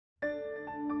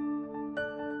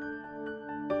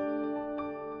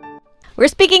We're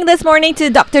speaking this morning to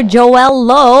Dr. Joel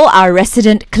Low, our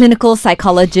resident clinical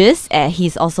psychologist.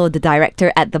 He's also the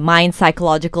director at the Mind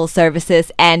Psychological Services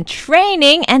and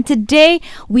Training. And today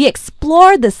we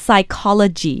explore the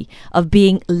psychology of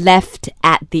being left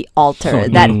at the altar.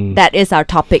 That is our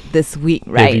topic this week,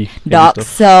 right, Doc?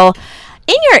 So,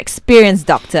 in your experience,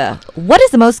 Doctor, what is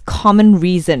the most common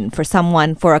reason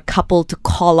for a couple to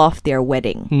call off their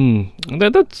wedding?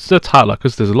 That's hard,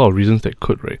 because there's a lot of reasons that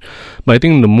could, right? But I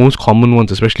think the most common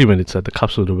ones, especially when it's at the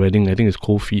cusp of the wedding, I think it's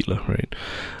cold feet, right?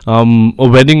 A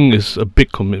wedding is a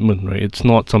big commitment, right? It's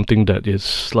not something that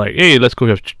is like, hey, let's go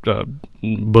have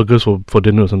burgers for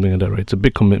dinner or something like that, right? It's a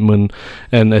big commitment,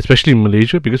 and especially in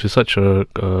Malaysia, because we're such a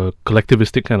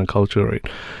collectivistic kind of culture, right?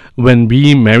 When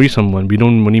we marry someone, we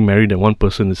don't only marry that one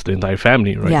person, it's the entire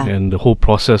family, right? Yeah. And the whole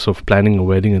process of planning a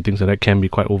wedding and things like that can be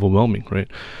quite overwhelming, right?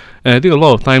 And I think a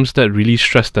lot of times that really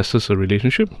stress tests a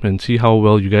relationship and see how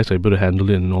well you guys are able to handle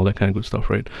it and all that kind of good stuff,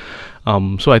 right?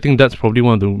 So I think that's probably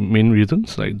one of the main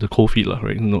reasons, like the cold feet,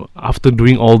 right? After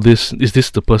doing all this, is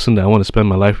this the person that I want to spend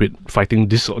my life with, fighting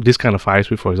this kind of fires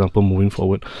with, for example, moving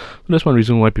forward? So that's one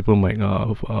reason why people might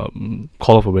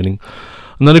call off a wedding.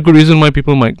 Another good reason why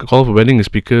people might call off a wedding is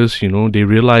because, they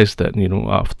realize that,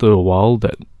 after a while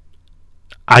that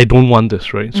I don't want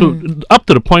this, right? So up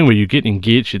to the point where you get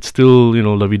engaged, it's still,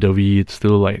 lovey-dovey, it's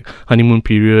still like honeymoon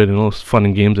period and all fun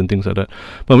and games and things like that.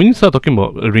 But when you start talking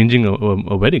about arranging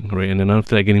a wedding, right, and then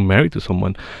after that getting married to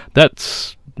someone,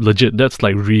 that's legit. That's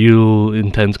like real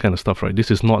intense kind of stuff, right?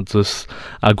 This is not just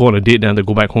I go on a date and I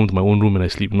go back home to my own room and I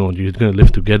sleep. No, you're gonna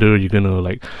live together. You're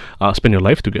gonna spend your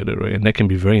life together, right? And that can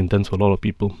be very intense for a lot of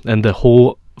people. And the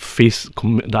whole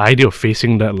the idea of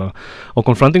facing that or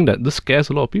confronting that, this scares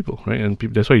a lot of people, right? And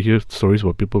that's why you hear stories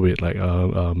about people with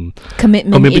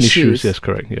commitment issues. Yes,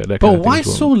 correct. Yeah, that but kind of why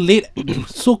thing as well. so late,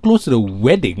 so close to the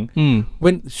wedding?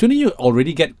 When shouldn't you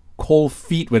already get cold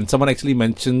feet when someone actually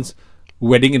mentions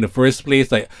wedding in the first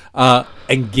place, like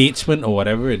engagement or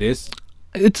whatever it is?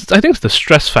 I think it's the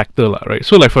stress factor, right?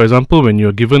 So, for example, when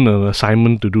you're given an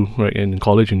assignment to do, right, in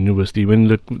college and university, when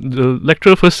the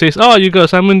lecturer first says, "Oh, you got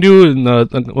assignment due in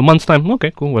a month's time,"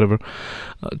 okay, cool, whatever.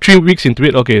 3 weeks into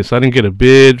it, okay, starting to get a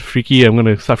bit freaky. I'm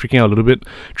gonna start freaking out a little bit.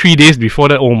 3 days before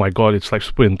that, oh my god, it's like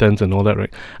super intense and all that,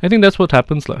 right? I think that's what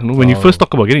happens, when you first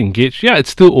talk about getting engaged. Yeah,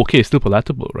 it's still okay, it's still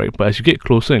palatable, right? But as you get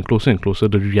closer and closer and closer,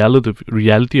 the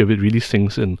reality of it really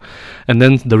sinks in, and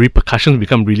then the repercussions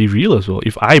become really real as well.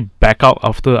 If I back out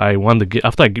after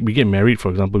we get married, for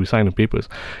example, we sign the papers,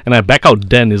 and I back out,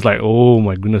 then it's like, oh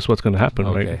my goodness, what's gonna happen,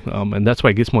 right? And that's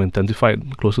why it gets more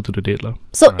intensified closer to the date,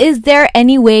 So, is there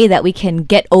any way that we can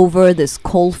get over this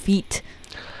cold feet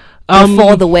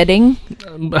before the wedding?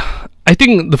 I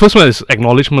think the first one is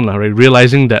acknowledgement, right?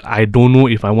 Realizing that I don't know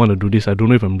if I want to do this, I don't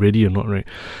know if I'm ready or not, right?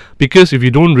 Because if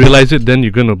you don't realize it, then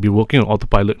you're going to be working on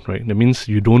autopilot, right? That means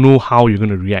you don't know how you're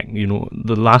going to react.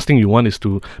 The last thing you want is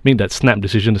to make that snap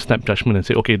decision, the snap judgment, and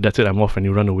say, okay, that's it, I'm off, and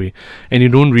you run away. And you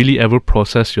don't really ever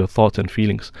process your thoughts and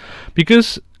feelings.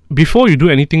 Because before you do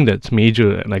anything that's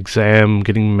major, an exam,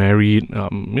 getting married,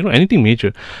 anything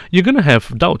major, you're going to have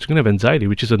doubts, you're going to have anxiety,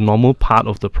 which is a normal part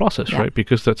of the process, right?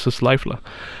 Because that's just life.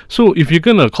 So if you're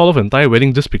going to call off an entire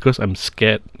wedding just because I'm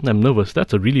scared, I'm nervous,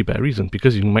 that's a really bad reason,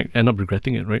 because you might end up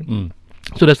regretting it, right?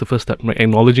 So that's the first step, right?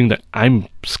 Acknowledging that I'm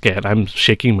scared, I'm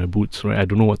shaking my boots, right? I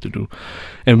don't know what to do.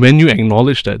 And when you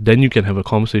acknowledge that, then you can have a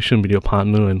conversation with your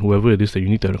partner and whoever it is that you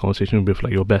need to have a conversation with,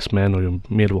 like your best man or your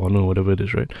maid of honor or whatever it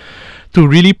is, right? To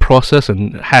really process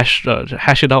and hash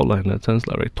it out, in that sense,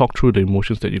 right? Talk through the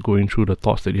emotions that you're going through, the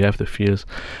thoughts that you have, the fears.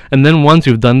 And then once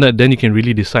you've done that, then you can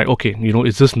really decide, okay,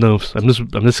 it's just nerves. I'm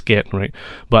just scared, right?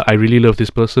 But I really love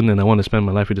this person and I want to spend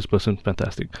my life with this person.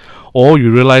 Fantastic. Or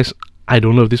you realize, I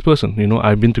don't love this person.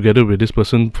 I've been together with this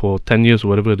person for 10 years or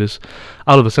whatever it is,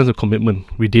 out of a sense of commitment.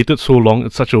 We dated so long,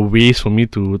 it's such a waste for me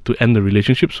to end the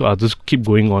relationship, so I'll just keep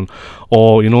going on.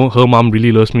 Or, her mom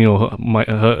really loves me, or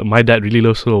my dad really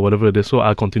loves her, or whatever it is, so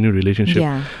I'll continue the relationship.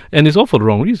 Yeah. And it's all for the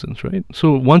wrong reasons, right?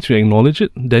 So once you acknowledge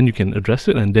it, then you can address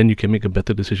it, and then you can make a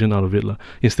better decision out of it.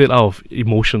 Instead out of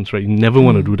emotions, right? You never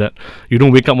want to do that. You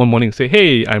don't wake up one morning and say,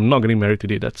 hey, I'm not getting married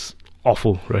today. That's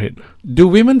awful, right? Do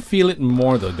women feel it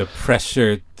more though, the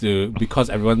pressure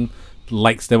because everyone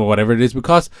likes them or whatever it is,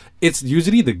 because it's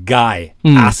usually the guy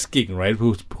asking, right,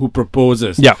 who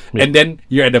proposes, and then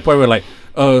you're at the point where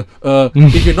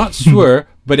if you're not sure,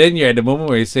 but then you're at the moment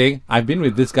where you're saying, I've been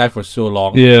with this guy for so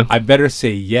long, I better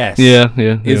say yes.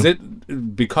 Is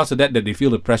it because of that they feel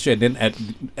the pressure, and then at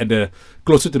the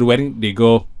closer to the wedding they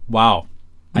go, wow,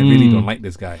 I really don't like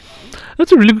this guy?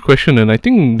 That's a really good question, and I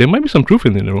think there might be some truth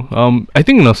in it. I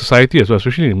think in our society as well,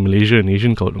 especially in Malaysia and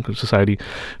Asian society,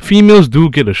 females do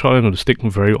get a short end of the stick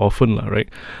very often, right?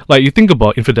 Like you think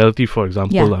about infidelity, for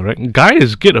example, right?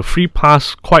 Guys get a free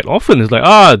pass quite often. It's like,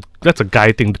 that's a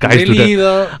guy thing. Guys Really, do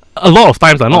that a lot of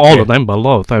times, not all the time, but a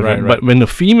lot of times. Right. But when a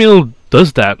female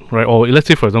does that, right? Or let's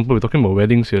say, for example, we're talking about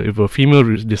weddings here. If a female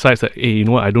decides that, hey, you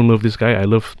know what, I don't love this guy, I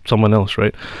love someone else,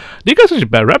 right? They get such a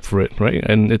bad rap for it, right?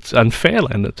 And it's unfair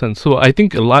in that sense. So I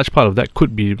think a large part of that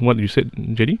could be what you said,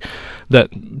 JD,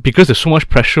 that because there's so much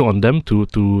pressure on them to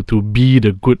be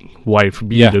the good wife,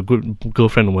 be the good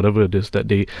girlfriend or whatever it is, that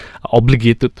they are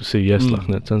obligated to say yes,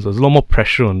 in that sense. There's a lot more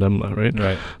pressure on them, right?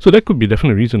 Right. So that could be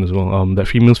definitely a reason as well. That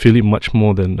females feel it much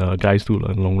more than guys do in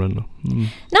the long run.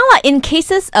 Now, in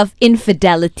cases of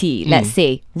infidelity, let's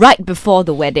say, right before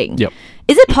the wedding, Yep.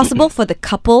 is it possible for the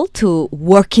couple to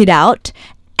work it out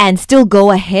and still go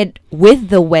ahead with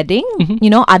the wedding? You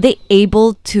know, are they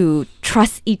able to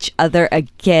trust each other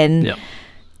again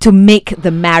to make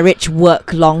the marriage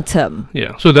work long term?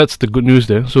 Yeah, so that's the good news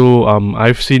there. So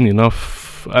I've seen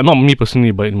enough, not me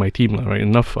personally, but in my team, right?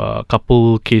 Enough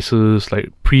couple cases like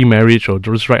pre-marriage or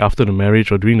just right after the marriage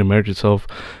or during the marriage itself,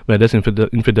 where there's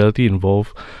infidelity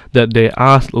involved, that there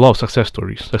are a lot of success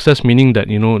stories. Success meaning that,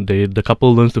 you know, the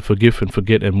couple learns to forgive and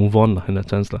forget and move on in that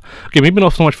sense. Okay, maybe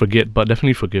not so much forget, but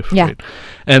definitely forgive. Yeah. Right?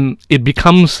 And it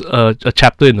becomes a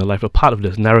chapter in their life, a part of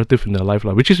this narrative in their life,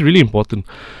 which is really important.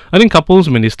 I think couples,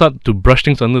 when they start to brush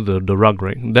things under the rug,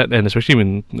 right, that, and especially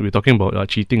when we're talking about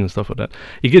cheating and stuff like that,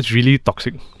 it gets really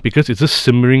toxic because it's just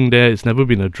simmering there. It's never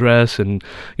been addressed, and,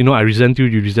 you know, I resent you,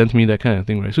 you resent me, that kind of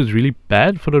thing, right? So it's really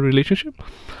bad for the relationship.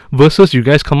 Versus you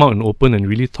guys come out and open and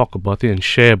really talk about it and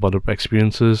share about the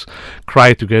experiences,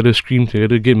 cry together, scream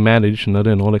together, get mad at each another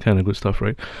and all that kind of good stuff,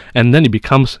 right? And then it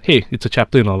becomes, hey, it's a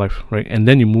chapter in our life, right? And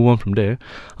then you move on from there.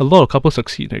 A lot of couples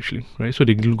succeed actually, right? So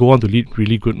they go on to lead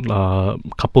really good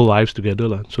couple lives together,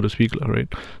 so to speak, right?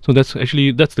 So that's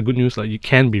the good news. It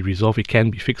can be resolved, it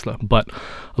can be fixed, but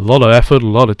a lot of effort, a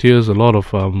lot of tears, a lot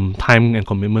of time and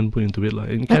commitment put into it,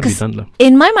 it can be done.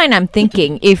 In my mind, I'm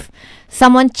thinking if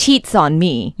someone cheats on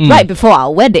me right before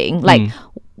our wedding,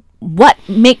 what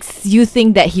makes you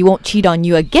think that he won't cheat on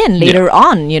you again later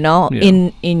on, you know,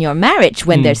 in your marriage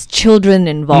when there's children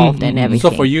involved and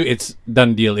everything? So for you, it's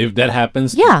done deal. If that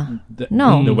happens,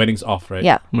 the wedding's off, right?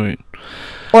 Yeah. Right.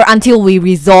 Or until we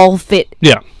resolve it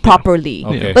properly.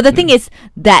 Okay. But the thing is,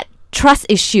 that trust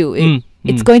issue,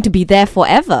 it's going to be there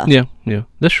forever. Yeah,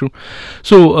 that's true.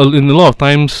 So in a lot of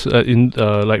times,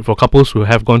 like for couples who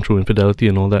have gone through infidelity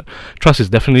and all that, trust is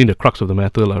definitely the crux of the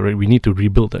matter, right? We need to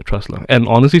rebuild that trust, and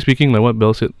honestly speaking, like what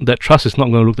Bel said, that trust is not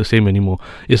going to look the same anymore.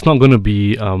 It's not going to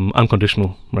be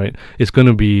unconditional, right? It's going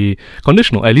to be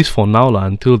conditional, at least for now,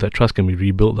 until that trust can be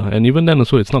rebuilt, and even then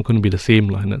also it's not going to be the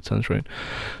same, in that sense, right?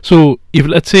 So if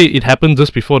let's say it happens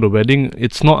just before the wedding,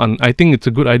 it's not. I think it's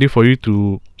a good idea for you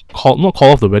to not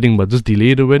call off the wedding, but just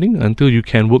delay the wedding until you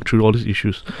can work through all these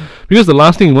issues. Because the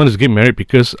last thing you want is to get married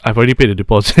because I've already paid the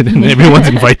deposit and everyone's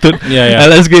invited. And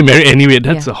let's get married anyway.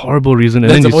 That's a horrible reason.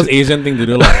 That's the most Asian thing to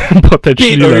do.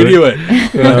 Potentially,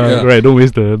 right? Don't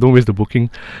waste the booking.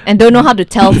 And don't know how to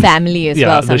tell family as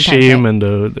well. The shame and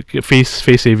the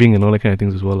face saving and all that kind of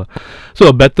things as well. So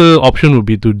a better option would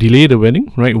be to delay the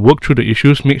wedding, right? Work through the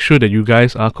issues, make sure that you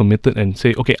guys are committed and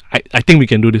say, okay, I think we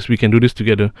can do this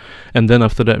together, and then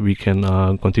after that we can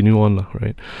continue on,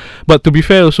 right? But to be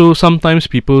fair also, sometimes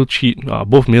people cheat,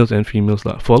 both males and females,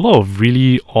 for a lot of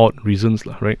really odd reasons,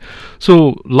 right?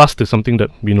 So lust is something that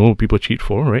we know people cheat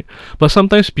for, right? But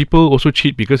sometimes people also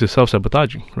cheat because it's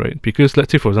self-sabotaging, right? Because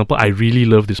let's say, for example, I really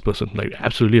love this person,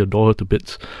 absolutely adore her to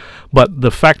bits, but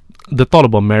the thought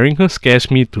about marrying her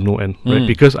scares me to no end, right?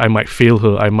 Because I might fail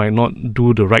her, I might not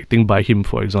do the right thing by him,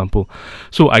 for example.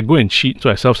 So I go and cheat,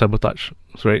 so I self-sabotage,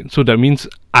 right? So that means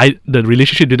the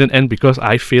relationship didn't end because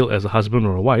I failed as a husband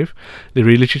or a wife. The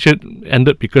relationship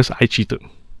ended because I cheated,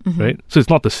 right? So it's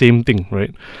not the same thing,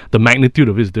 right? The magnitude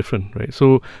of it is different, right?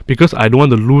 So because I don't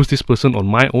want to lose this person on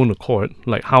my own accord,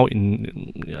 like how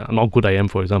not good I am,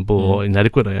 for example, or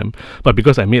inadequate I am, but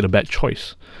because I made a bad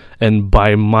choice. And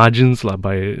by margins,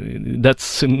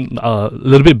 that's a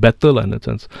little bit better in that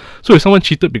sense. So if someone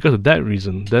cheated because of that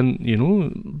reason,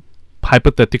 then,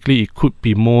 hypothetically, it could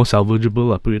be more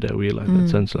salvageable, put it that way, in that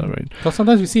sense, right? Because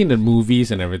sometimes we see in the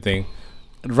movies and everything,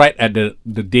 right at the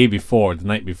day before, the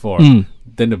night before,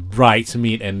 then the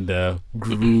bridesmaid and the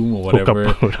groom or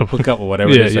whatever, hook up or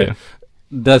whatever they say.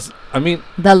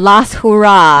 The last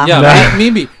hurrah. Yeah, right?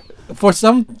 Maybe. For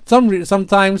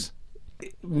sometimes,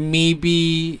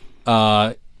 maybe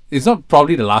it's not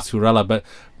probably the last hurrah lah, but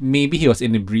maybe he was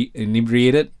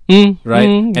inebriated, right?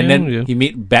 And then he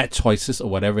made bad choices or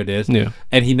whatever it is,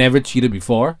 and he never cheated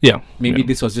before. Maybe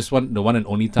this was just the one and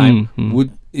only time.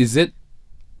 Is it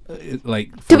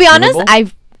like, to be honest,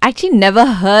 I've actually never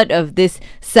heard of this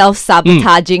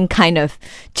self-sabotaging kind of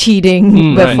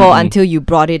cheating before until you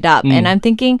brought it up, and I'm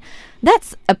thinking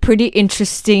that's a pretty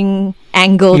interesting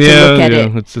angle to look at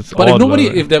it. But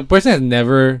if the person has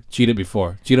never cheated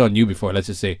on you before, let's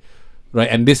just say, right,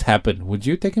 and this happened, would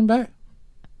you take him back?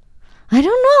 I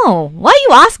don't know. Why are you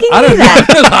asking me that?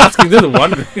 I'm just asking, just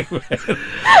wondering.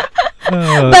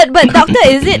 But doctor,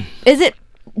 is it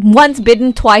once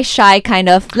bitten, twice shy kind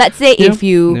of? Let's say if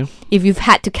you've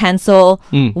had to cancel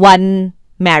one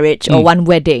marriage or one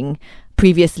wedding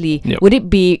previously, would it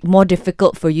be more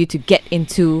difficult for you to get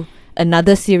into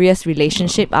another serious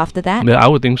relationship after that? Yeah, I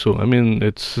would think so. I mean,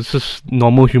 it's just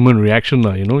normal human reaction,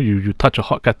 you know. You touch a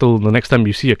hot kettle, the next time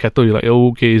you see a kettle, you're like, oh,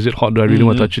 okay, is it hot? Do I really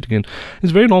want to touch it again?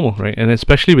 It's very normal, right? And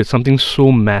especially with something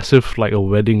so massive like a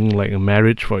wedding, like a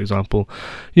marriage, for example,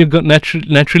 you got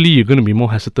naturally you're going to be more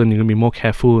hesitant, you're going to be more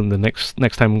careful in the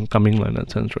next time coming, like, in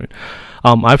that sense, right?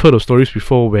 I've heard of stories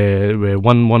before where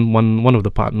one of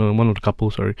the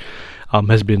couple,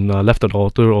 has been left at the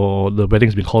altar, or the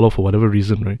wedding's been called off for whatever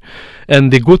reason, right?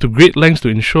 And they go to great lengths to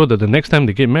ensure that the next time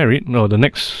they get married, or the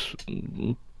next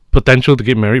potential to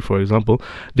get married, for example,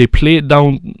 they play it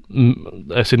down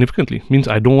significantly. Means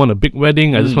I don't want a big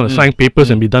wedding, I just want to sign papers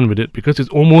and be done with it, because it's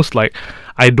almost like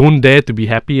I don't dare to be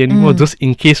happy anymore, just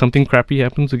in case something crappy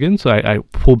happens again. So I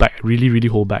hold back, really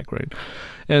hold back, right?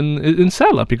 And it's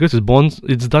sad because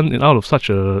it's done out of such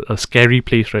a scary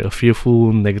place, right? A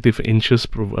fearful, negative, anxious,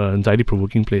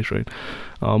 anxiety-provoking place, right?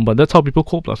 But that's how people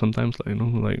cope, sometimes,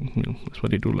 that's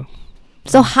what they do.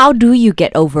 So how do you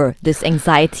get over this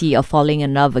anxiety of falling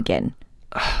in love again?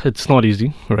 It's not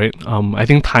easy, right? I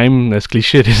think time, as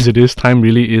cliched as it is, time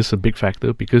really is a big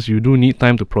factor, because you do need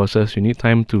time to process, you need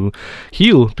time to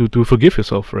heal, to forgive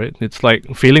yourself, right? It's like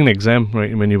failing the exam,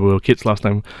 right? When you were kids last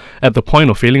time, at the point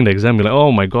of failing the exam, you're like,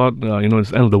 oh my god,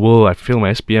 it's the end of the world, I failed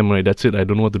my SPM, right? That's it, I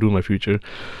don't know what to do in my future.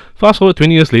 Fast forward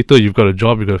 20 years later, you've got a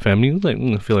job, you've got a family, it's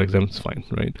like, fail exam, it's fine,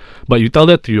 right? But you tell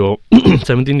that to your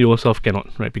 17-year-old self, cannot,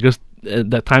 right? Because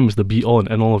that time is the be-all and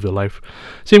end-all of your life.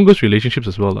 Same goes to relationships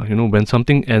as well. When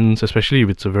something ends, especially if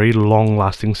it's a very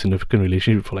long-lasting, significant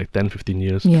relationship for like 10, 15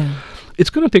 years, it's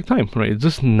going to take time, right? It's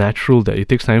just natural that it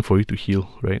takes time for you to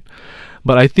heal, right?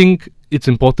 But I think it's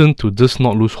important to just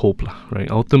not lose hope, right?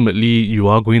 Ultimately, you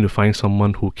are going to find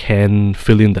someone who can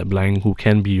fill in that blank, who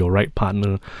can be your right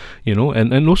partner,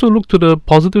 and also look to the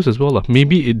positives as well.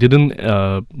 Maybe it didn't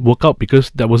work out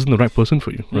because that wasn't the right person for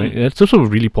you, right? It's also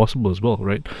really possible as well,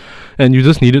 right? And you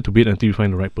just needed to wait until you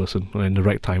find the right person and the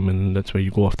right time, and that's where you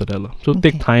go after that. So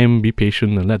take time, be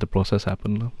patient, and let the process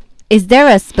happen. Is there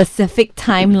a specific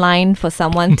timeline for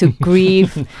someone to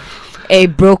grieve a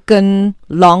broken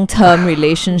long-term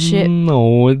relationship?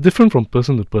 No, it's different from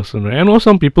person to person, right? I know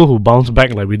some people who bounce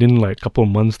back within a couple of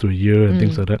months to a year and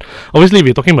things like that. Obviously, if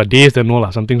you're talking about days, then no,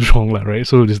 something's wrong, right?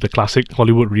 So it's the classic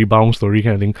Hollywood rebound story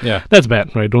kind of thing. Yeah, that's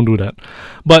bad, right? Don't do that.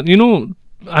 But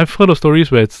I've heard of stories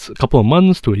where it's a couple of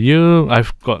months to a year.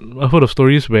 I've heard of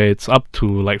stories where it's up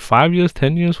to 5 years,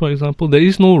 10 years, for example.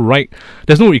 There's no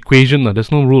equation,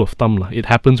 there's no rule of thumb. It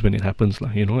happens when it happens,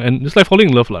 and it's like falling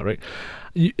in love, right?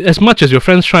 As much as your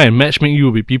friends try and matchmake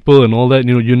you with people and all that,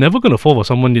 you're never going to fall for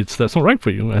someone that's not right for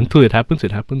you. Until it happens,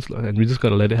 and we just got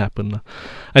to let it happen.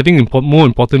 I think more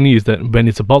importantly is that when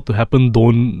it's about to happen,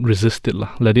 don't resist it.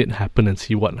 Let it happen and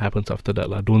see what happens after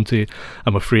that. Don't say,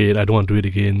 I'm afraid, I don't want to do it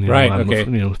again.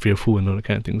 I'm fearful and all that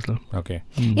kind of things. Okay.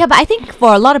 Yeah, but I think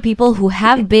for a lot of people who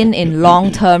have been in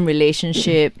long-term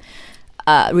relationships,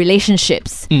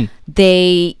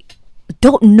 they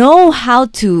don't know how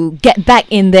to get back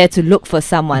in there to look for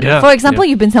someone. For example,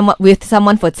 you've been with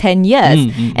someone for 10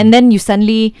 years and then you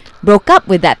suddenly broke up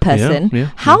with that person.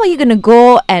 How are you going to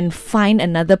go and find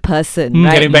another person?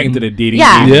 Right? Getting back into the dating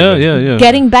scene.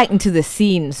 Getting back into the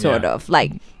scene, sort of.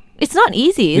 It's not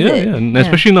easy, is it? Yeah, and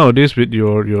especially nowadays with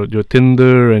your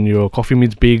Tinder and your Coffee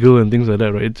Meets Bagel and things like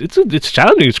that, right? It's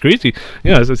challenging, it's crazy.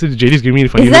 Yeah, as I said, JD's giving me the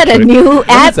funny Is that looks, a new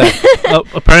app?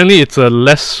 Apparently, it's a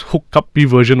less hook-up-y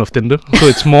version of Tinder. So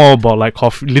it's more about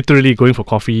literally going for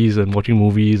coffees and watching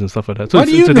movies and stuff like that. So how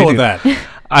do you know that?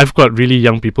 I've got really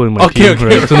young people in my team,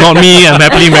 right? So not me, I'm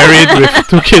happily married with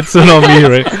 2 kids, so not me,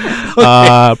 right?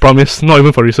 Promise, not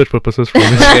even for research purposes,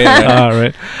 promise.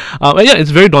 Right. It's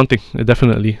very daunting,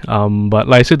 definitely. But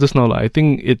like I said just now, I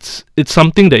think it's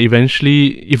something that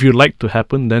eventually, if you'd like to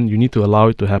happen, then you need to allow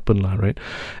it to happen, right?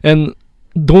 And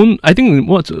I think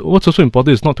what's also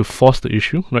important is not to force the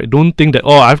issue, right? Don't think that,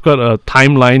 I've got a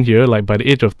timeline here, like by the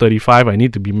age of 35 I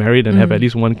need to be married and have at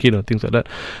least one kid or things like that.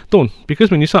 Don't,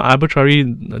 because when you start arbitrary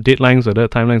deadlines or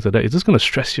that, timelines like that, it's just going to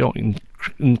stress you out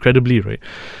incredibly, right?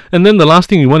 And then the last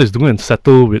thing you want is to go and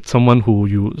settle with someone who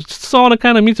you sort of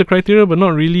kind of meets the criteria but not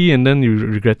really, and then you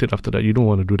regret it after that. You don't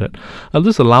want to do that. I'll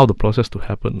just allow the process to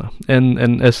happen.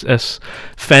 And as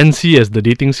fancy as the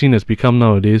dating scene has become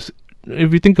nowadays,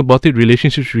 if you think about it,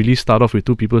 relationships really start off with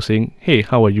two people saying, "Hey,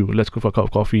 how are you? Let's go for a cup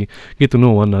of coffee, get to know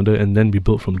one another, and then we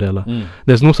build from there."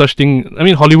 There's no such thing. I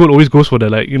mean, Hollywood always goes for the,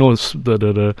 like,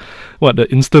 the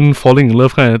instant falling in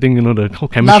love kind of thing, the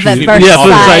chemistry. Love at first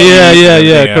sight.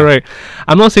 Yeah, correct.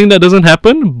 I'm not saying that doesn't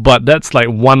happen, but that's like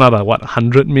 1 out of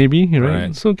 100 maybe,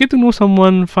 right? So get to know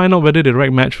someone, find out whether they're the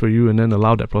right match for you, and then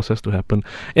allow that process to happen.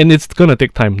 And it's gonna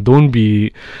take time. Don't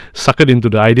be suckered into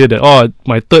the idea that,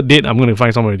 my third date I'm gonna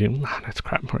find someone already. That's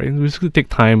crap, right? It's going to take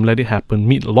time, let it happen,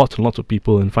 meet lots and lots of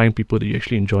people, and find people that you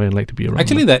actually enjoy and like to be around.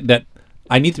 Actually, that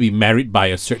I need to be married by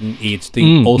a certain age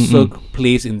thing also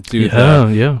plays into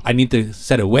I need to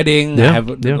set a wedding. I have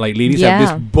like ladies have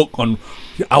this book on,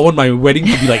 I want my wedding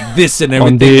to be like this and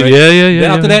everything. Right?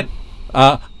 Then after that,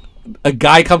 a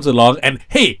guy comes along and,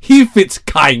 hey, he fits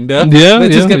kinda.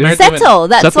 Let's just get married. Settle.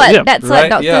 That's what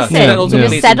Dr. said. Also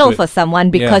you settle for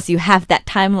someone because you have that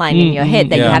timeline in your head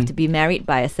that you have to be married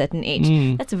by a certain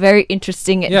age. That's very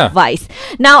interesting advice.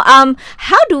 Now,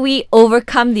 how do we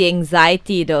overcome the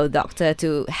anxiety, though, Doctor,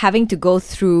 to having to go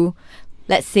through,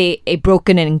 let's say, a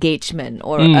broken engagement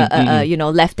or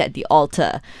left at the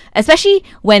altar, especially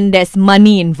when there's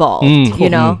money involved,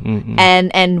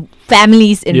 and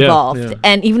families involved,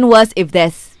 and even worse if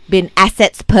there's been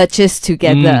assets purchased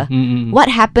together. What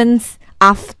happens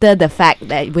after the fact,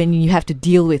 that when you have to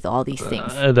deal with all these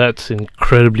things? That's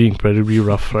incredibly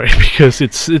rough, right? Because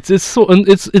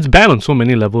it's bad on so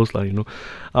many levels, like,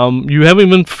 you haven't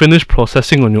even finished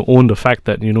processing on your own the fact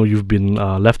that you've been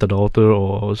left at the altar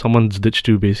or someone's ditched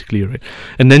you, basically, right?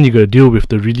 And then you got to deal with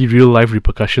the really real life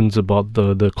repercussions about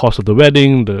the cost of the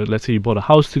wedding. Let's say you bought a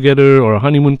house together or a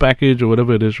honeymoon package or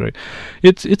whatever it is, right?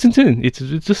 It's insane.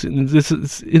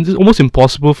 It's almost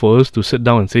impossible for us to sit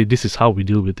down and say this is how we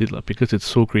deal with it, because it's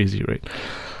so crazy, right?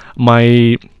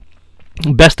 My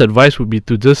best advice would be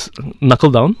to just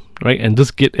knuckle down, right, and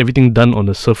just get everything done on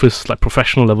the surface, like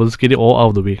professional level. Just get it all out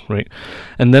of the way, right,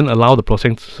 and then allow the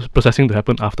processing to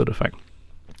happen after the fact.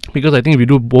 Because I think if you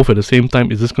do both at the same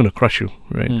time, it's just going to crush you,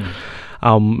 right?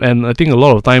 And I think a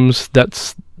lot of times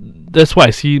that's what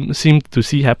I seem to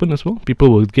see happen as well.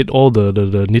 People will get all the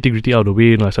nitty-gritty out of the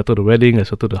way. I settle the wedding, I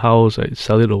settle the house, I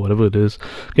sell it or whatever it is,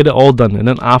 get it all done, and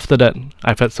then after that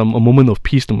I've had a moment of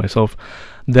peace to myself.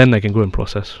 Then I can go and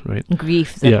process, right?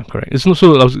 Grief. Yeah, correct. It's not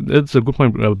so. That's a good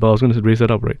point, but I was going to raise that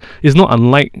up, right? It's not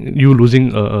unlike you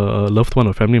losing a loved one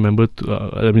or family member.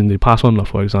 They pass on,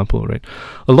 for example, right?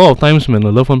 A lot of times when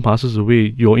a loved one passes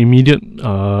away, your immediate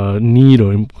need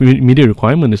or immediate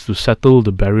requirement is to settle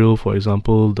the burial, for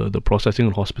example, the processing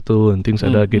in hospital and things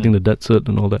like that, getting the death cert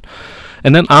and all that.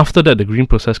 And then after that, the grieving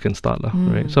process can start,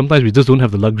 right? Sometimes we just don't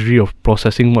have the luxury of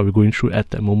processing what we're going through at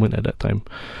that moment, at that time.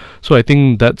 So I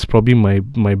think that's probably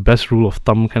my best rule of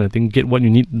thumb kind of thing. Get what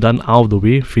you need done out of the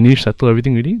way, finish, settle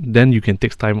everything really. Then you can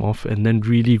take time off and then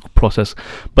really process.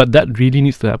 But that really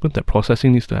needs to happen. That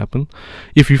processing needs to happen.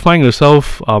 If you find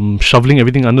yourself shoveling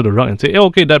everything under the rug and say,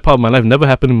 okay, that part of my life never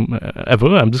happened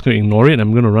ever, I'm just going to ignore it,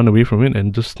 I'm going to run away from it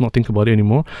and just not think about it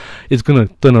anymore, it's going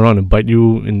to turn around and bite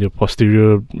you in the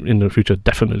posterior in the future,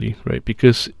 definitely, right?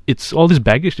 Because it's all this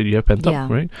baggage that you have pent up,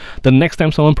 right? The next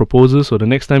time someone proposes or the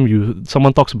next time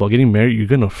someone talks about getting married, you're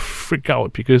gonna freak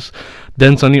out, because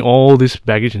then suddenly all this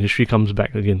baggage and history comes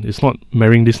back again. It's not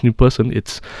marrying this new person,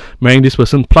 it's marrying this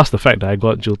person plus the fact that I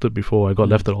got jilted before, I got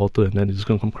left at the altar, and then it's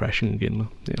gonna come crashing again.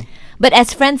 But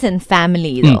as friends and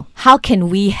family, though, how can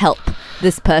we help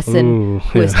this person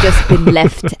who has just been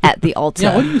left at the altar?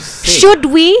 What do you say? Should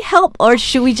we help, or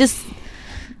should we just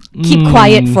keep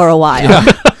quiet for a while?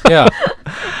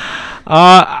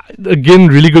 Again,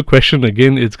 really good question.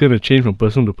 Again, it's going to change from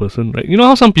person to person, right? You know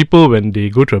how some people, when they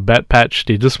go to a bad patch,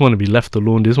 they just want to be left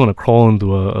alone, they just want to crawl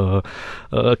into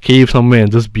a cave somewhere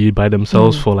and just be by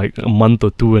themselves for like a month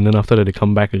or two, and then after that they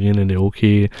come back again and they're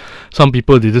okay. Some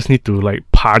people, they just need to like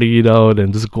party it out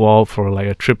and just go out for like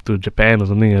a trip to Japan or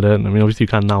something like that. I mean, obviously you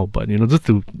can't now, but just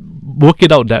to work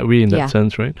it out that way in that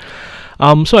sense, right?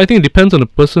 So I think it depends on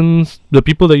the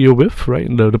people that you're with, right?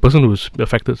 The person who's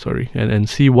affected, and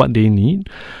see what they need.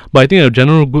 But I think a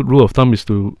general good rule of thumb is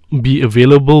to be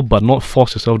available but not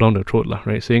force yourself down the throat, lah,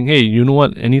 right? Saying, hey, you know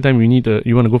what, anytime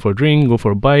you want to go for a drink, go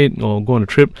for a bite, or go on a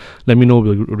trip, let me know,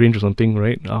 we'll arrange something,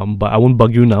 right? But I won't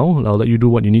bug you now. I'll let you do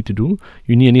what you need to do.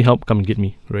 You need any help, come and get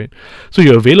me, right? So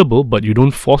you're available, but you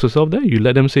don't force yourself there. You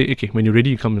let them say, okay, when you're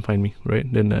ready, you come and find me, right?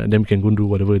 Then we can go and do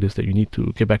whatever it is that you need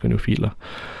to get back on your feet, lah.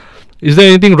 Is there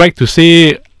anything right to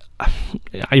say?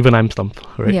 Even I'm stumped,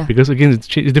 right? Yeah. Because again, it's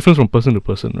different from person to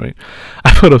person, right?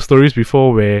 I've heard of stories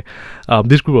before where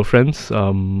this group of friends,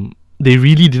 they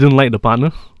really didn't like the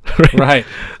partner, right?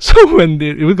 So when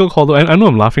it got called out, I know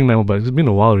I'm laughing now, but it's been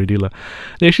a while already, lah.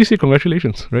 They actually say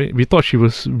congratulations, right? We thought she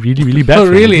was really, really bad. Oh,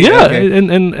 really? Yeah, okay.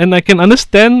 and I can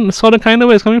understand sort of kind of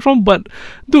where it's coming from, but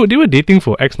dude, they were dating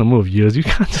for X number of years. You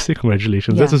can't just say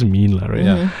congratulations. Yeah. That's just mean, lah, right?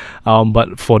 Yeah.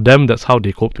 But for them, that's how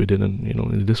they coped with it, and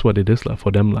it is what it is, lah,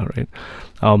 for them, lah, right?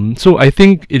 So I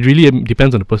think it really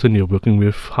depends on the person you're working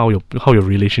with, how your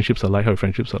relationships are like, how your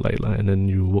friendships are like, lah, and then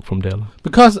you work from there, lah.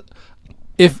 Because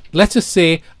if, let's just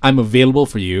say, I'm available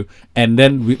for you, and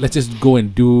then let's just go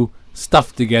and do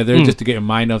stuff together just to get your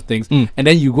mind off things, and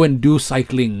then you go and do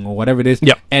cycling or whatever it is,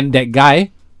 and that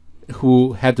guy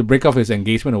who had to break off his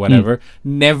engagement or whatever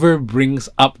never brings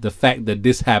up the fact that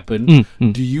this happened,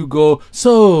 do you go,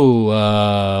 so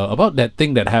about that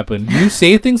thing that happened, do you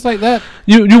say things like that?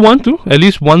 You want to, at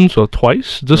least once or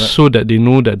twice, just so that they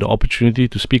know that the opportunity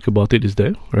to speak about it is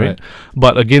there, right?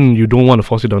 But again, you don't want to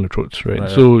force it down the throats, right?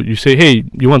 So you say, hey,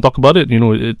 you want to talk about it?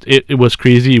 It was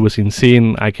crazy, it was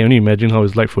insane. I can only imagine how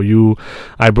it's like for you.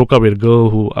 I broke up with a girl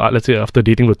who, let's say after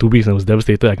dating for 2 weeks, and I was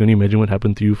devastated. I can only imagine what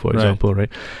happened to you, for example, right?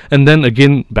 And then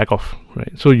again, back off,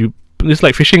 right? So it's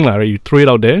like fishing, right? You throw it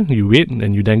out there, you wait,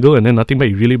 and you dangle, and then nothing back,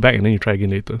 you reel it back, and then you try again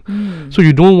later. So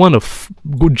you don't want to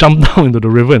go jump down into the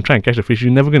river and try and catch the fish.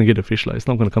 You're never going to get the fish, it's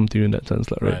not going to come to you in that sense,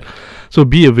 right? So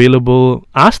be available,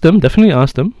 definitely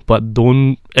ask them, but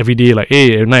don't every day, like,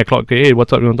 hey, at 9 o'clock, okay, hey,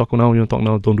 what's up, you want to talk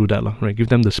now, don't do that, right? Give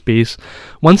them the space.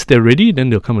 Once they're ready, then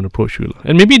they'll come and approach you,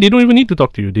 and maybe they don't even need to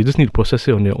talk to you, they just need to process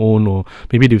it on their own, or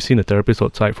maybe they've seen a therapist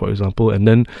outside, for example, and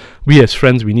then we as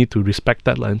friends, we need to respect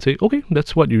that, and say, okay,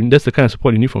 that's the kind of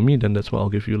support you need from me, then that's what I'll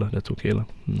give you, that's okay.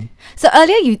 So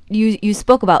earlier you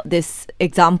spoke about this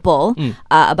example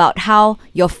about how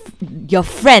your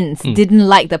friends didn't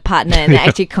like the partner and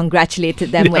actually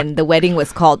congratulated them when the wedding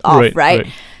was called off, right?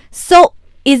 So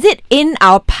is it in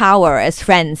our power as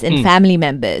friends and family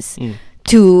members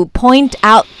to point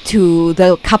out to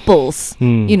the couples,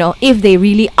 if they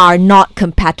really are not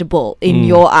compatible in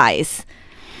your eyes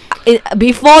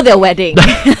before their wedding?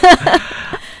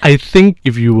 I think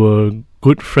if you were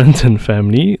good friends and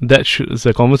family, is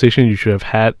a conversation you should have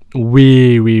had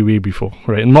way, way, way before,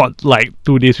 right? Not like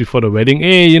 2 days before the wedding.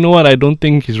 Hey, you know what? I don't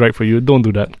think he's right for you. Don't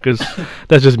do that, because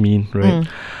that's just mean, right?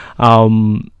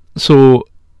 So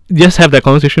just have that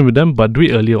conversation with them, but do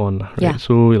it earlier on, right? Yeah.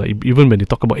 So like even when they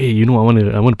talk about, hey, I want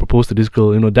to propose to this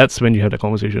girl, that's when you have that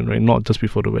conversation, right? Not just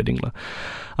before the wedding,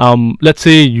 lah. Let's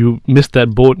say you missed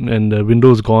that boat and the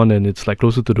window's gone and it's like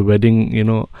closer to the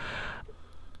wedding,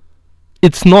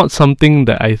 it's not something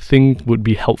that I think would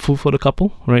be helpful for the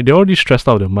couple, right? They're already stressed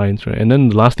out of their minds, right? And then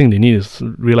the last thing they need is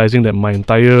realizing that my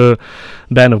entire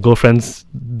band of girlfriends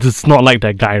does not like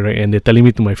that guy, right? And they're telling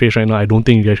me to my face right now, I don't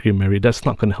think you guys should get married. That's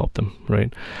not going to help them,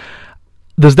 right?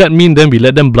 Does that mean then we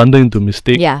let them blunder into a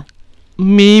mistake? Yeah.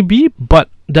 Maybe, but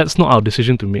that's not our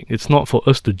decision to make. It's not for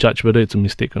us to judge whether it's a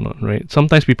mistake or not, right?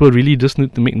 Sometimes people really just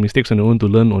need to make mistakes on their own to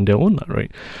learn on their own,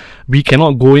 right? We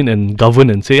cannot go in and govern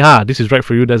and say, this is right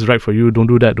for you, that's right for you, don't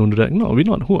do that. No, we're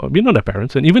not. We're not their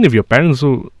parents. And even if you're parents,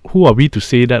 so who are we to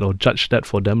say that or judge that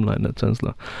for them, in that sense,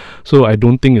 So I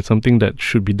don't think it's something that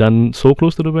should be done so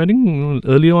close to the wedding.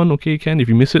 Early on, okay, you can. If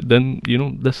you miss it, then,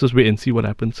 let's just wait and see what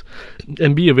happens.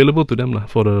 And be available to them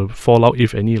for the fallout,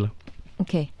 if any.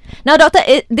 Okay. Now, Doctor,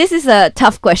 this is a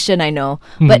tough question, I know.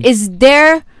 But is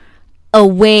there a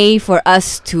way for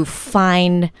us to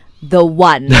find the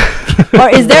one? Or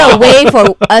is there a way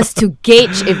for us to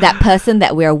gauge if that person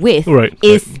that we're with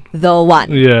is the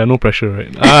one? Yeah, no pressure,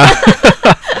 right?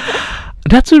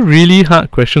 That's a really hard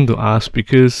question to ask,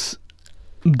 because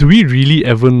do we really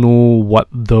ever know what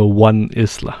the one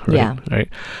is, right? Yeah. Right.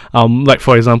 Like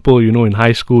for example, in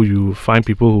high school, you find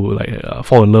people who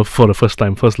fall in love for the first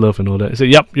time, first love and all that. You say,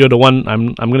 "Yep, you're the one.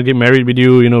 I'm gonna get married with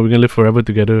you. We're gonna live forever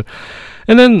together."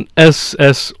 And then,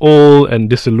 as old and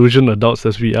disillusioned adults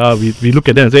as we are, we look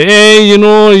at them and say, "Hey,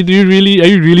 are you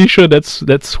really sure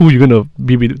that's who you're gonna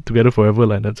be with together forever?"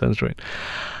 Like, in that sense, right?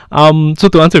 So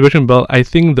to answer your question, Bel, I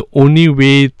think the only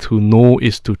way to know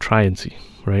is to try and see,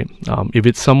 right? If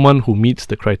it's someone who meets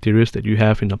the criteria that you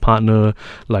have in a partner,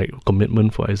 like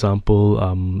commitment, for example,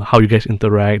 how you guys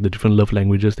interact, the different love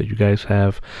languages that you guys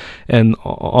have, and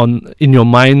in your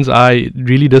mind's eye, it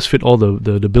really does fit all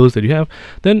the bills that you have,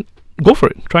 then go for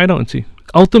it. Try it out and see.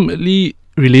 Ultimately,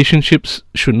 relationships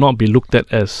should not be looked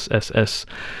at as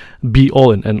be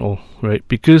all and end all, right?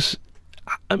 Because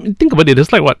I mean, think about it.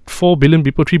 There's like 4 billion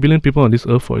people, 3 billion people on this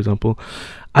earth, for example.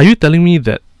 Are you telling me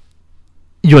that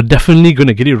you're definitely going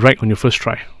to get it right on your first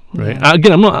try, right? Yeah.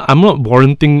 Again, I'm not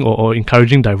warranting or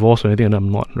encouraging divorce or anything, and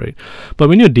I'm not, right? But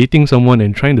when you're dating someone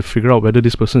and trying to figure out whether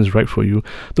this person is right for you,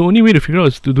 the only way to figure out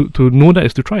is to know that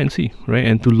is to try and see, right?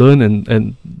 And to learn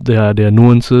and their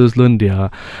nuances, learn their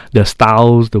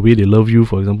styles, the way they love you,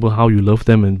 for example, how you love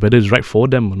them, and whether it's right for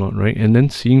them or not, right? And then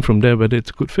seeing from there whether it's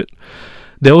a good fit.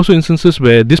 There are also instances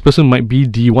where this person might be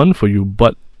the one for you,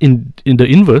 but in the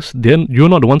inverse, then you're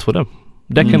not the ones for them.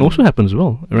 That can also happen as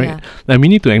well, right? Yeah. And we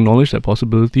need to acknowledge that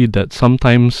possibility that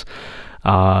sometimes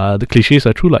the cliches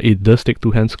are true, like it does take two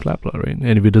hands to clap, right?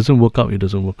 And if it doesn't work out, it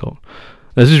doesn't work out.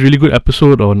 There's this really good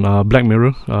episode on Black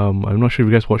Mirror. I'm not sure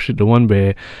if you guys watched it, the one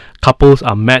where couples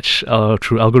are matched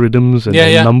through algorithms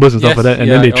and numbers and stuff like that,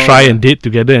 and then they try and date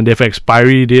together, and they have an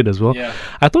expiry date as well. Yeah.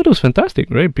 I thought it was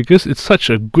fantastic, right? Because it's such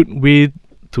a good way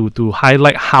to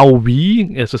highlight how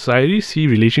we as society see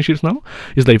relationships now.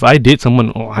 It's like if I date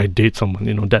someone,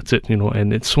 that's it,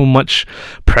 and it's so much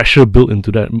pressure built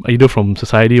into that, either from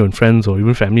society or friends or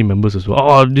even family members as well.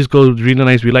 Oh, this girl is really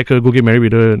nice, we like her, go get married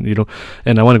with her,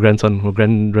 and I want a grandson or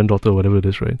granddaughter or whatever it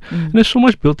is, right? And there's so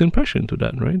much built-in pressure into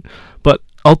that, right? But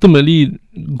ultimately,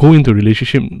 go into a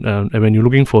relationship and when you're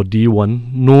looking for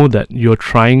D1, know that you're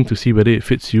trying to see whether it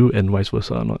fits you and vice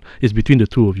versa or not. It's between the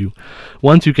two of you.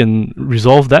 Once you can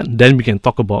resolve that, then we can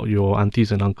talk about your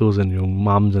aunties and uncles and your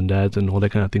moms and dads and all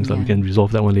that kind of things. Like we can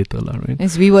resolve that one later, right?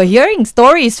 As we were hearing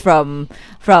stories from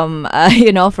one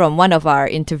of our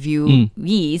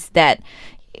interviewees that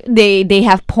they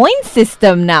have point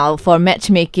system now for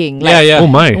matchmaking. Like Oh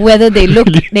my. Whether they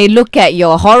look at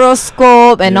your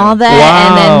horoscope and all that,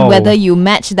 and then whether you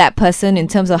match that person in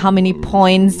terms of how many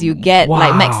points you get.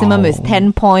 Like maximum is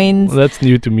 10 points. Well, that's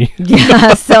new to me.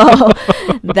 Yeah, so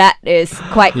that is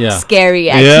quite scary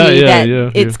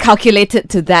actually. It's calculated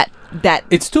to that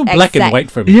it's too black and white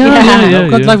for me.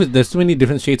 Because life there's so many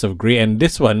different shades of grey, and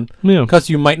this one, because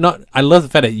you might not. I love the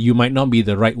fact that you might not be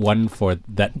the right one for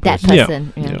that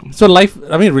person. So life,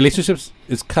 relationships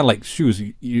is kind of like shoes.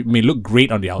 You may look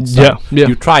great on the outside.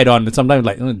 You try it on, and sometimes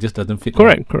it just doesn't fit.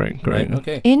 Correct. Right?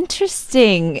 Okay.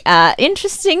 Interesting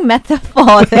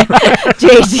metaphor there,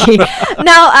 JD.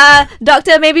 Now,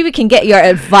 doctor, maybe we can get your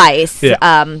advice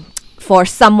for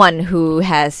someone who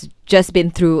has just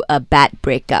been through a bad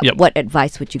breakup. What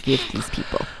advice would you give these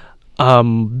people?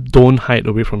 Don't hide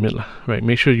away from it, right?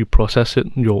 Make sure you process it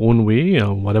your own way,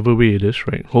 whatever way it is,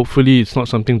 right? Hopefully it's not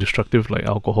something destructive like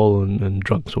alcohol and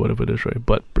drugs or whatever it is, right?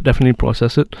 But definitely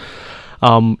process it.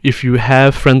 If you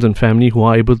have friends and family who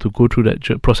are able to go through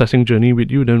that processing journey with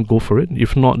you, then go for it.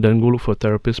 If not, then go look for a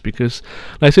therapist, because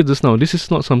like I said just now, this is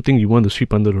not something you want to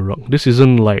sweep under the rug. This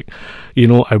isn't like,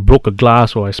 I broke a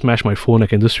glass or I smashed my phone, I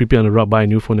can just sweep it under the rug, buy a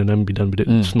new phone and then be done with it.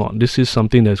 It's not. This is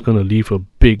something that's going to leave a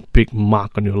big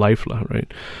mark on your life,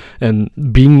 right? And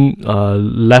being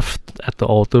left at the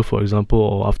altar, for example,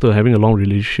 or after having a long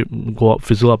relationship, go up,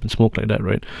 fizzle up and smoke like that,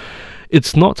 right?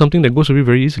 It's not something that goes away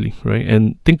very easily, right?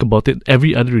 And think about it,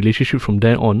 every other relationship from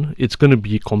there on, it's going to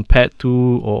be compared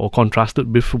to or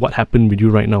contrasted with what happened with you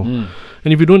right now.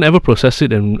 And if you don't ever process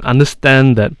it and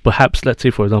understand that perhaps, let's say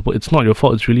for example, it's not your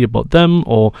fault, it's really about them,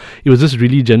 or it was just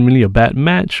really genuinely a bad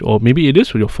match, or maybe it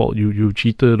is your fault, you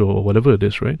cheated or whatever it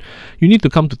is, right? You need to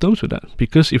come to terms with that,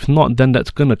 because if not, then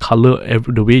that's going to color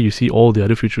the way you see all the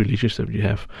other future relationships that you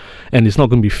have. And it's not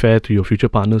going to be fair to your future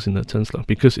partners in that sense,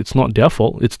 because it's not their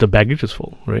fault, it's the baggage's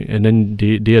fault, right? And then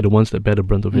they are the ones that bear the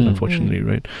brunt of it, unfortunately,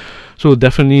 right? So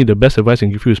definitely the best advice I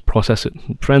can give you is process it.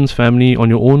 Friends, family, on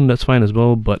your own, that's fine as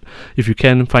well, but if you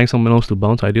can, find someone else to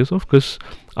bounce ideas off, because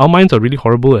our minds are really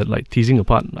horrible at like teasing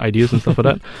apart ideas and stuff like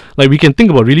that. Like we can think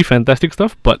about really fantastic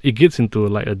stuff, but it gets into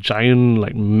like a giant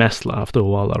like mess after a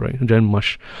while, right? A giant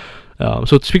mush.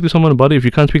 So to speak to someone about it. If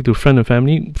you can't speak to a friend and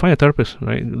family, find a therapist,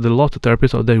 right? There are lots of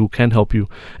therapists out there who can help you,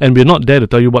 and we're not there to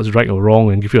tell you what's right or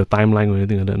wrong and give you a timeline or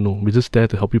anything like that. No, we're just there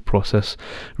to help you process,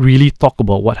 really talk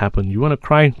about what happened. You want to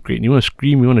cry? Great. You want to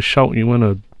scream? You want to shout? You want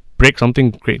to break something?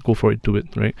 Great, go for it, do it,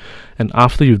 right? And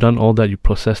after you've done all that, you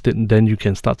processed it, and then you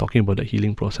can start talking about the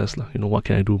healing process, what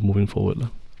can I do moving forward,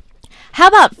 How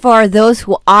about for those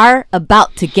who are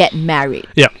about to get married?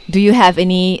 Yeah. Do you have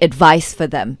any advice for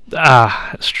them?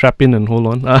 Strap in and hold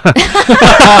on.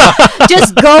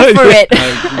 Just go for it.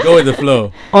 Go with the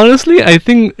flow. Honestly, I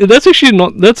think that's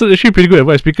actually pretty good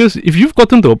advice, because if you've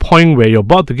gotten to a point where you're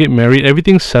about to get married,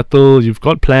 everything's settled, you've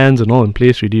got plans and all in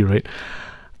place already, right?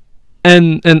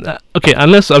 And okay,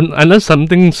 unless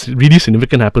something really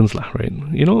significant happens, lah, right?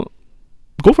 You know,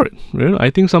 go for it. You know, I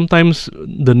think sometimes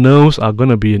the nerves are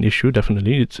gonna be an issue.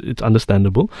 Definitely, it's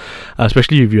understandable,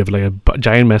 especially if you have like a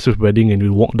giant, massive wedding and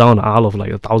you walk down an aisle of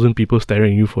like 1,000 people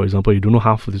staring at you. For example, you don't know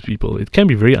half of these people. It can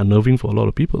be very unnerving for a lot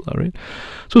of people, right?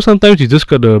 So sometimes you just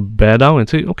gotta bear down and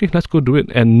say, okay, let's go do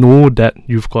it, and know that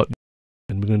you've got,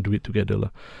 and we're gonna do it together, lah.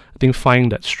 I think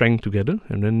find that strength together,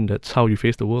 and then that's how you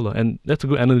face the world, lah. And that's a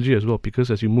good analogy as well, because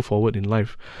as you move forward in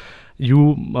life,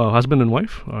 you, husband and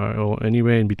wife, or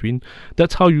anywhere in between,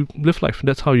 that's how you live life.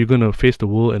 That's how you're gonna face the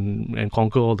world and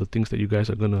conquer all the things that you guys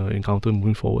are gonna encounter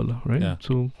moving forward, lah, right? Yeah.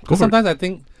 So because sometimes I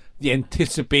think the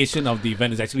anticipation of the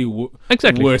event is actually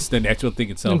worse than the actual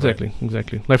thing itself. Exactly, right?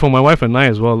 exactly. Like for my wife and I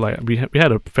as well, like we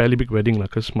had a fairly big wedding,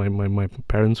 like, because my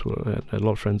parents had a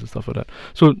lot of friends and stuff like that.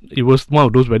 So it was one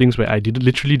of those weddings where I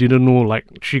literally didn't know like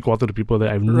 3/4 of the people there.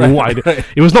 I have no idea. Right.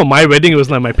 It was not my wedding; it was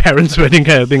like my parents' wedding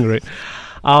kind of thing, right?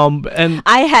 And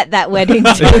I had that wedding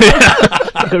too.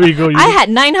 There we go. I had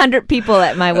 900 people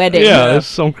at my wedding. Yeah, that's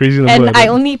some crazy number. And I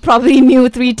only probably knew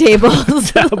 3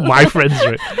 tables. My friends,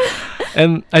 right?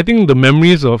 And I think the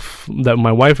memories of that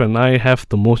my wife and I have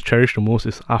cherished the most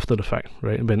is after the fact,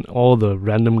 right? When all the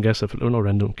random guests not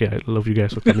random, okay, I love you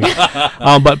guys for coming.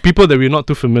 But people that we're not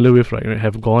too familiar with, right,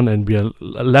 have gone, and we are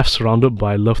left surrounded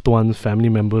by loved ones, family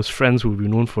members, friends who we've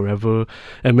known forever.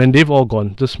 And when they've all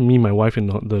gone, just me, my wife in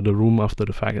the room after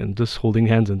the fact, and just holding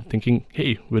hands and thinking,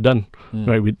 hey, we're done,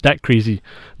 right? We're that crazy.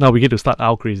 Now we get to start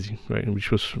our crazy, right?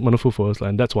 Which was wonderful for us,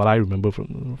 and that's what I remember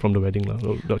from the wedding.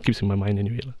 That keeps in my mind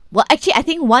anyway. Well, actually, I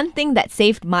think one thing that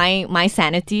saved my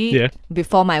sanity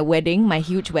before my wedding, my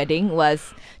huge wedding,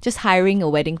 was just hiring a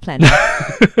wedding planner.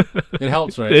 It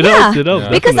helps, right? It helps,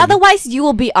 because otherwise you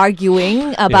will be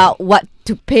arguing about what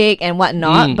to pick and what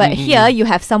not. But here you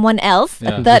have someone else,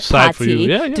 a third party,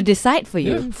 to decide for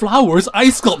you. Yeah. Flowers,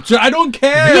 ice sculpture, I don't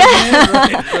care. Yeah.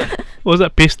 Right. What was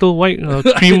that, pastel white,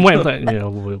 cream white? Like,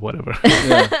 whatever.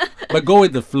 Yeah. But go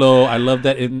with the flow. I love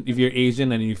that. If you're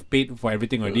Asian and you've paid for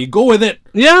everything already, go with it.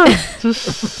 Yeah,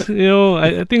 just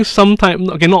I think sometimes,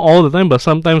 okay, not all the time, but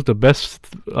sometimes the best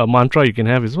mantra you can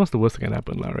have is, what's the worst that can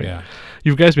happen, right? Yeah.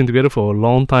 You guys been together for a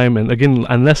long time, and again,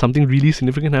 unless something really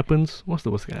significant happens, what's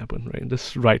the worst that can happen, right?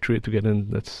 Just ride through it together,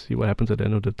 and let's see what happens at the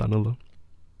end of the tunnel.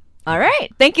 All right,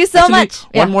 thank you so much.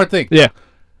 One more thing. Yeah.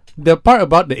 The part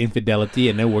about the infidelity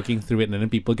and then working through it and then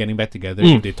people getting back together,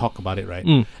 if they talk about it,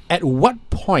 right? At what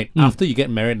point, after you get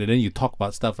married and then you talk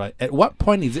about stuff, right? At what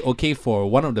point is it okay for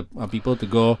one of the people to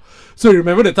go, so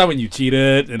remember the time when you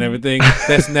cheated and everything?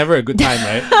 That's never a good time,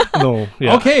 right? No.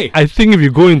 Yeah. Okay. I think if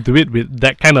you go into it with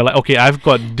that kind of like, okay, I've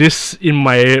got this in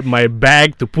my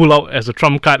bag to pull out as a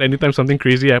trump card anytime something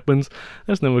crazy happens,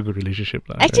 that's never a good relationship.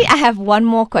 Actually, I have one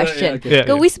more question.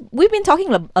 We've been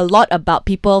talking a lot about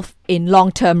people in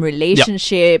long-term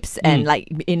relationships and like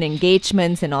in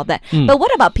engagements and all that. But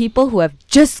what about people who have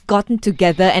just gotten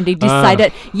together and they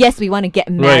decided, yes, we want to get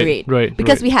married? Right.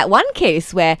 Because we had one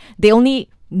case where they only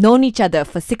known each other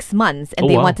for 6 months and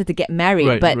they wanted to get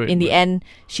married, but in the end,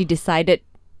 she decided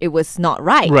it was not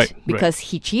right, because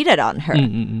he cheated on her.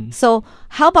 So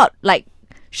how about like,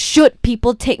 should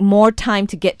people take more time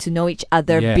to get to know each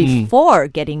other before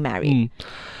getting married?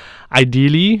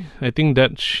 Ideally, I think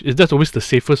that's always the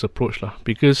safest approach, lah.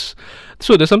 Because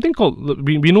so there's something called,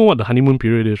 we know what the honeymoon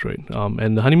period is, right?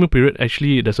 And the honeymoon period,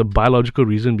 actually, there's a biological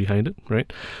reason behind it,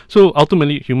 right? So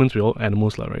ultimately, humans, we're all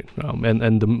animals, lah, right?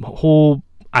 And the whole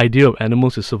idea of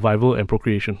animals is survival and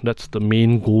procreation. That's the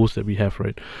main goals that we have,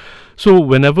 right? So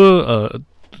whenever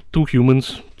two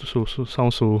humans, so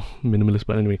sounds so minimalist,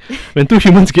 but anyway, when two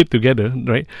humans get together,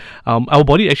 right, our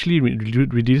body actually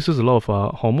reduces a lot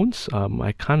of hormones.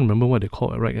 I can't remember what they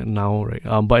call it right now, right?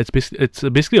 But it's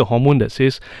basically a hormone that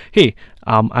says, hey,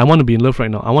 I want to be in love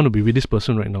right now. I want to be with this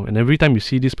person right now. And every time you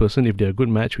see this person, if they're a good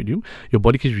match with you, your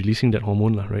body keeps releasing that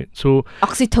hormone, right? So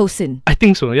oxytocin. I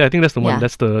think so. Yeah, I think that's the one.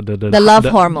 That's the love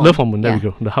hormone. Love hormone. There we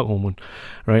go. The hug hormone,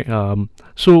 right?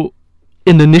 So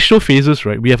in the initial phases,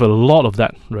 right, we have a lot of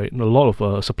that, right, a lot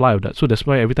of supply of that. So that's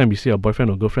why every time we see our boyfriend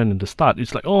or girlfriend in the start,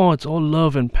 it's like, oh, it's all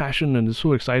love and passion and it's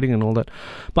so exciting and all that.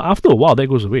 But after a while, that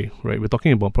goes away, right? We're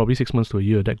talking about probably 6 months to a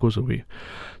year, that goes away.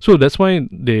 So that's why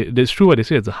it's true what they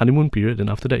say, it's a honeymoon period, and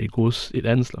after that it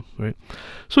ends, right?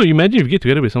 So imagine if you get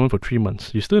together with someone for 3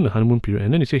 months, you're still in the honeymoon period,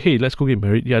 and then you say, hey, let's go get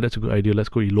married. Yeah, that's a good idea, let's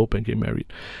go elope and get married.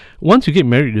 Once you get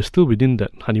married, you're still within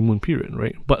that honeymoon period,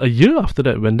 right? But a year after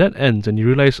that, when that ends and you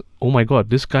realize, oh my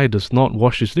god, this guy does not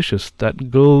wash his dishes,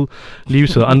 that girl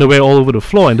leaves her underwear all over the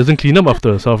floor and doesn't clean up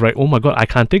after herself, right? Oh my god, I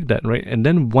can't take that, right? And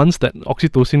then once that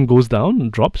oxytocin goes down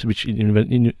and drops, which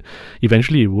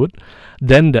eventually it would,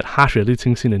 then that harsh reality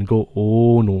sinks in and go,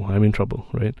 oh no, I'm in trouble,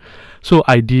 right? So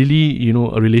ideally,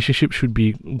 a relationship should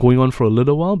be going on for a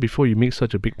little while before you make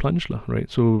such a big plunge, right?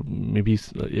 So maybe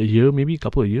a year, maybe a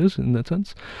couple of years in that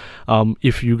sense.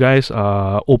 If you guys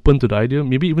are open to the idea,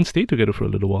 maybe even stay together for a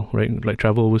little while, right? Like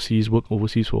travel overseas, work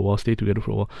overseas for a while, stay together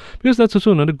for a while. Because that's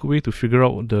also another good way to figure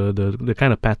out the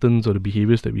kind of patterns or the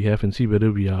behaviors that we have and see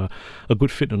whether we are a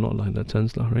good fit or not, in that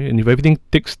sense, right? And if everything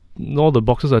ticks, all the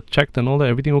boxes are checked and all that,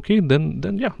 everything okay,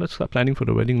 then yeah, let's start planning for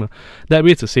the wedding. That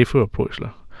way it's a safer approach.